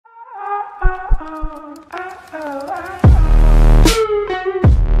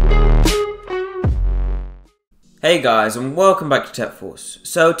Hey guys, and welcome back to Tech Force.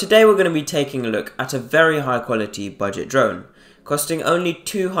 So today we're going to be taking a look at a very high quality budget drone, costing only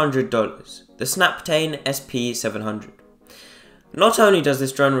 $200, the Snaptain SP700. Not only does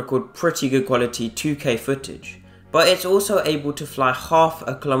this drone record pretty good quality 2K footage, but it's also able to fly half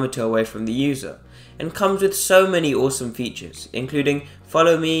a kilometer away from the user, and comes with so many awesome features, including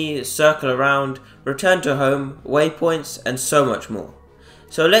follow me, circle around, return to home, waypoints, and so much more.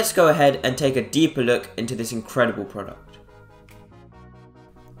 So let's go ahead and take a deeper look into this incredible product.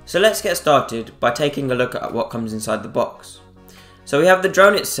 So let's get started by taking a look at what comes inside the box. So we have the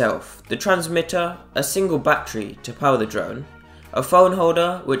drone itself, the transmitter, a single battery to power the drone, a phone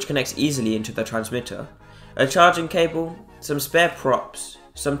holder which connects easily into the transmitter, a charging cable, some spare props,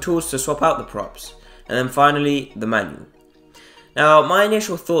 some tools to swap out the props, and then finally the manual. Now my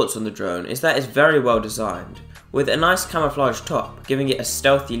initial thoughts on the drone is that it's very well designed, with a nice camouflage top giving it a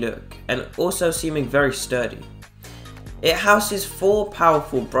stealthy look and also seeming very sturdy. It houses 4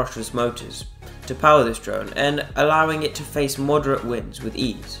 powerful brushless motors to power this drone and allowing it to face moderate winds with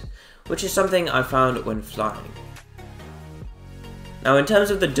ease, which is something I found when flying. Now in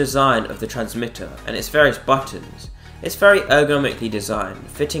terms of the design of the transmitter and its various buttons, it's very ergonomically designed,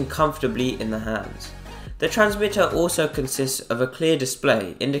 fitting comfortably in the hands. The transmitter also consists of a clear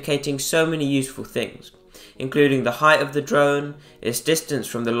display indicating so many useful things, including the height of the drone, its distance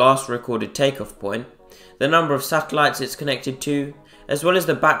from the last recorded takeoff point, the number of satellites it's connected to, as well as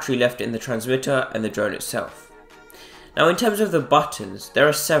the battery left in the transmitter and the drone itself. Now in terms of the buttons, there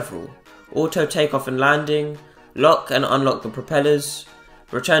are several: auto takeoff and landing, lock and unlock the propellers,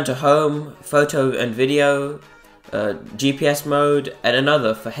 return to home, photo and video, GPS mode, and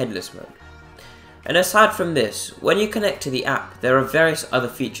another for headless mode. And aside from this, when you connect to the app, there are various other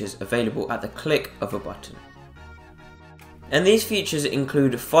features available at the click of a button. And these features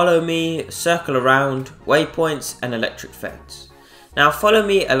include follow me, circle around, waypoints, and electric fence. Now follow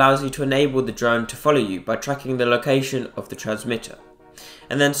me allows you to enable the drone to follow you by tracking the location of the transmitter.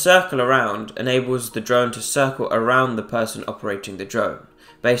 And then circle around enables the drone to circle around the person operating the drone,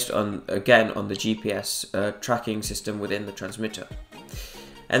 based on, again, on the GPS tracking system within the transmitter.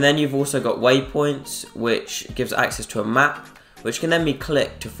 And then you've also got waypoints, which gives access to a map, which can then be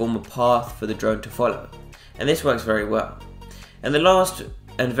clicked to form a path for the drone to follow. And this works very well. And the last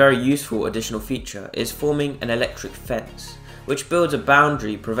and very useful additional feature is forming an electric fence, which builds a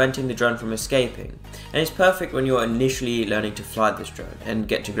boundary preventing the drone from escaping, and it's perfect when you're initially learning to fly this drone and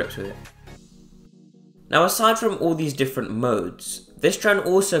get to grips with it. Now aside from all these different modes, this drone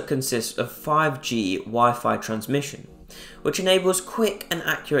also consists of 5G Wi-Fi transmission, which enables quick and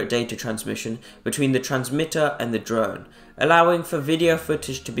accurate data transmission between the transmitter and the drone, allowing for video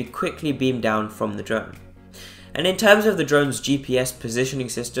footage to be quickly beamed down from the drone. And in terms of the drone's GPS positioning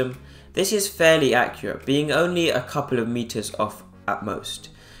system, this is fairly accurate, being only a couple of meters off at most,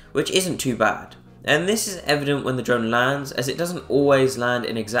 which isn't too bad. And this is evident when the drone lands, as it doesn't always land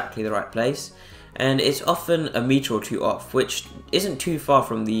in exactly the right place, and it's often a meter or two off, which isn't too far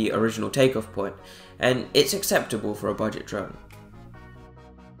from the original takeoff point, and it's acceptable for a budget drone.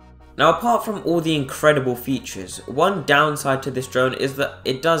 Now apart from all the incredible features, one downside to this drone is that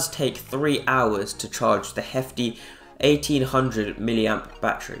it does take 3 hours to charge the hefty 1800 mAh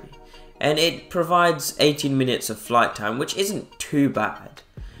battery, and it provides 18 minutes of flight time, which isn't too bad.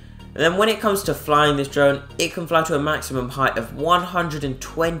 And then when it comes to flying this drone, it can fly to a maximum height of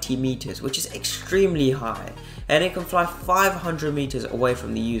 120 meters, which is extremely high, and it can fly 500 meters away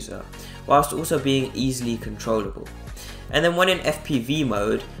from the user, whilst also being easily controllable. And then when in FPV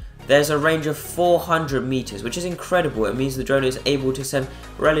mode, there's a range of 400 meters, which is incredible. It means the drone is able to send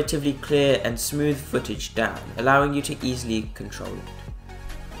relatively clear and smooth footage down, allowing you to easily control it.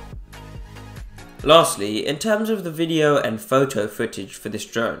 Lastly, in terms of the video and photo footage for this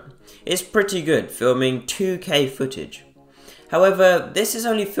drone, it's pretty good, filming 2K footage. However, this is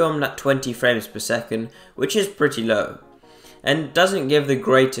only filmed at 20 frames per second, which is pretty low, and doesn't give the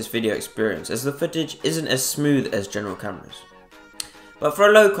greatest video experience as the footage isn't as smooth as general cameras. But for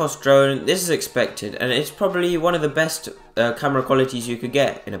a low cost drone, this is expected, and it's probably one of the best camera qualities you could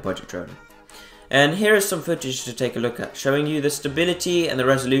get in a budget drone. And here is some footage to take a look at, showing you the stability and the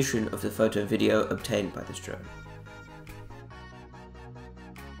resolution of the photo and video obtained by this drone.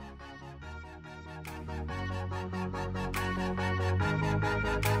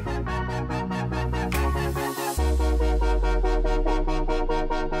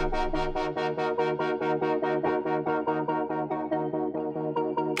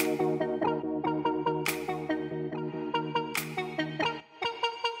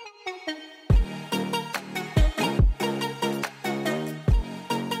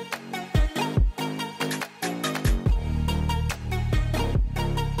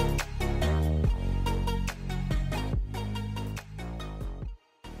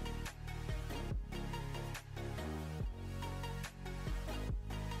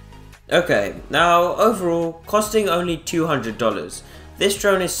 Okay, now overall, costing only $200, this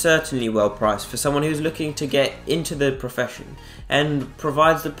drone is certainly well priced for someone who's looking to get into the profession and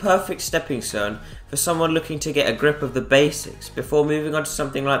provides the perfect stepping stone for someone looking to get a grip of the basics before moving on to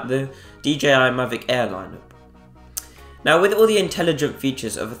something like the DJI Mavic Air lineup. Now, with all the intelligent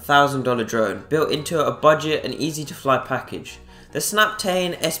features of a $1,000 drone built into a budget and easy to fly package, the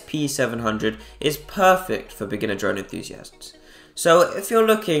Snaptain SP700 is perfect for beginner drone enthusiasts. So if you're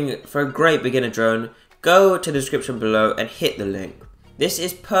looking for a great beginner drone, go to the description below and hit the link. This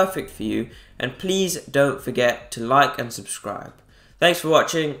is perfect for you, and please don't forget to like and subscribe. Thanks for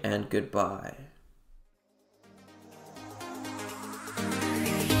watching, and goodbye.